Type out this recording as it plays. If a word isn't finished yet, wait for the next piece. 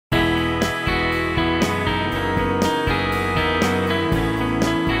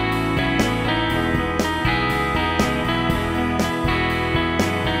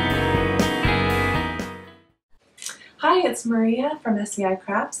Hi, it's Maria from SEI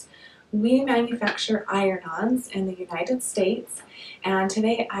Crafts. We manufacture iron-ons in the United States, and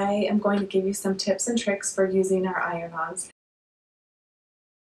today I am going to give you some tips and tricks for using our iron-ons.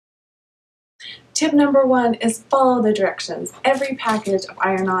 Tip number one is follow the directions. Every package of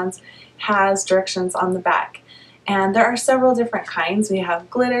iron-ons has directions on the back, and there are several different kinds. We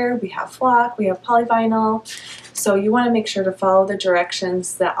have glitter, we have flock, we have polyvinyl, so you want to make sure to follow the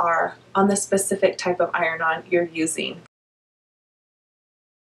directions that are on the specific type of iron-on you're using.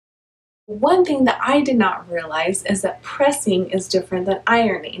 One thing that I did not realize is that pressing is different than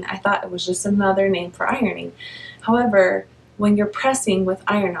ironing. I thought it was just another name for ironing. However, when you're pressing with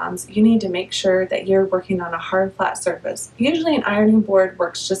iron-ons, you need to make sure that you're working on a hard, flat surface. Usually an ironing board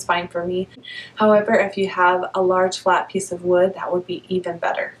works just fine for me. However, if you have a large, flat piece of wood, that would be even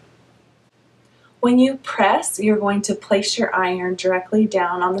better. When you press, you're going to place your iron directly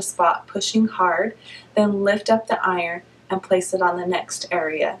down on the spot, pushing hard, then lift up the iron and place it on the next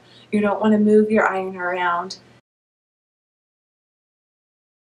area. You don't want to move your iron around.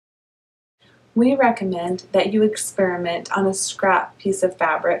 We recommend that you experiment on a scrap piece of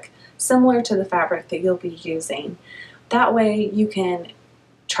fabric similar to the fabric that you'll be using. That way you can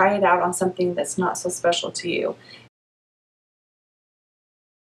try it out on something that's not so special to you.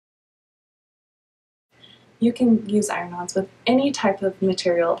 You can use iron-ons with any type of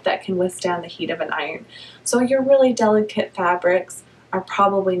material that can withstand the heat of an iron. So your really delicate fabrics are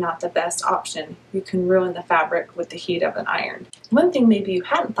probably not the best option. You can ruin the fabric with the heat of an iron. One thing maybe you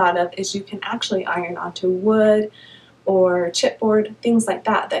hadn't thought of is you can actually iron onto wood or chipboard, things like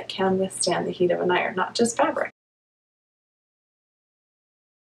that that can withstand the heat of an iron, not just fabric.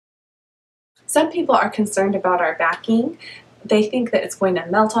 Some people are concerned about our backing. They think that it's going to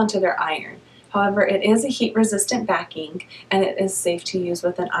melt onto their iron. However, it is a heat-resistant backing and it is safe to use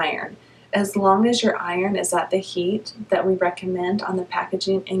with an iron. As long as your iron is at the heat that we recommend on the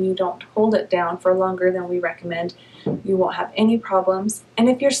packaging and you don't hold it down for longer than we recommend, you won't have any problems. And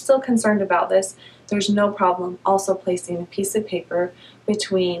if you're still concerned about this, there's no problem also placing a piece of paper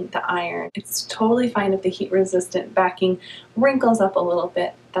between the iron. It's totally fine if the heat-resistant backing wrinkles up a little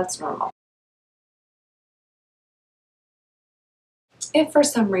bit. That's normal. If for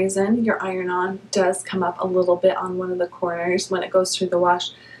some reason your iron-on does come up a little bit on one of the corners when it goes through the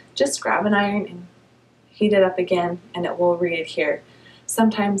wash, just grab an iron and heat it up again and it will re-adhere.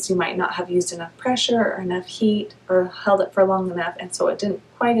 Sometimes you might not have used enough pressure or enough heat or held it for long enough and so it didn't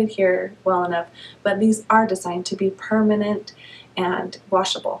quite adhere well enough, but these are designed to be permanent and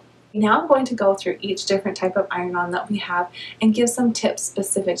washable. Now I'm going to go through each different type of iron-on that we have and give some tips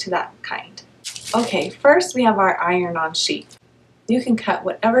specific to that kind. Okay, first we have our iron-on sheet. You can cut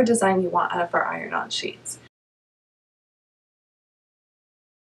whatever design you want out of our iron-on sheets.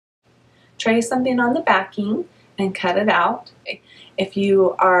 Trace something on the backing and cut it out. If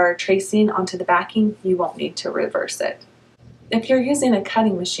you are tracing onto the backing, you won't need to reverse it. If you're using a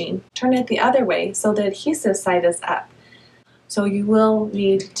cutting machine, turn it the other way so the adhesive side is up. So you will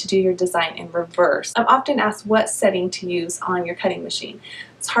need to do your design in reverse. I'm often asked what setting to use on your cutting machine.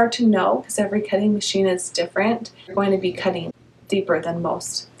 It's hard to know because every cutting machine is different. You're going to be cutting deeper than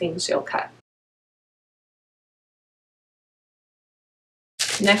most things you'll cut.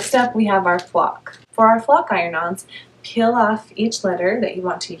 Next up, we have our flock. For our flock iron-ons, peel off each letter that you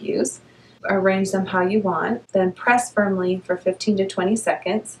want to use, arrange them how you want, then press firmly for 15 to 20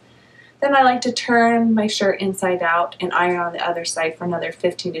 seconds. Then I like to turn my shirt inside out and iron on the other side for another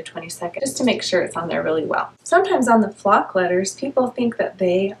 15 to 20 seconds just to make sure it's on there really well. Sometimes on the flock letters, people think that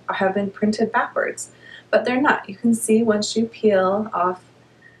they have been printed backwards, but they're not. You can see once you peel off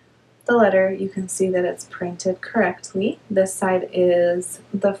the letter, you can see that it's printed correctly. This side is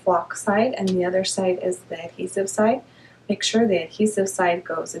the flock side and the other side is the adhesive side. Make sure the adhesive side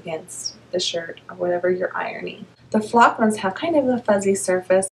goes against the shirt or whatever you're ironing. The flock ones have kind of a fuzzy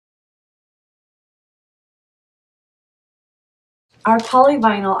surface. Our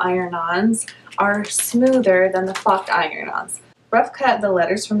polyvinyl iron-ons are smoother than the flock iron-ons. Rough cut the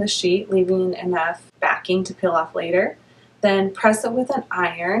letters from the sheet, leaving enough backing to peel off later. Then press it with an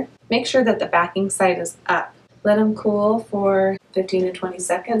iron. Make sure that the backing side is up. Let them cool for 15 to 20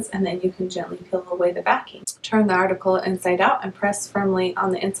 seconds and then you can gently peel away the backing. Turn the article inside out and press firmly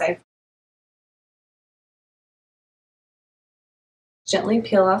on the inside. Gently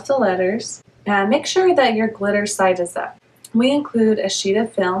peel off the letters and make sure that your glitter side is up. We include a sheet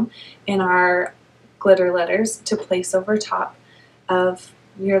of film in our glitter letters to place over top of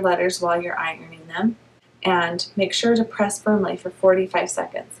your letters while you're ironing them. And make sure to press firmly for 45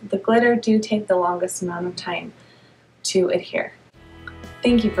 seconds. The glitter do take the longest amount of time to adhere.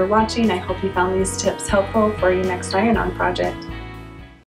 Thank you for watching. I hope you found these tips helpful for your next iron-on project.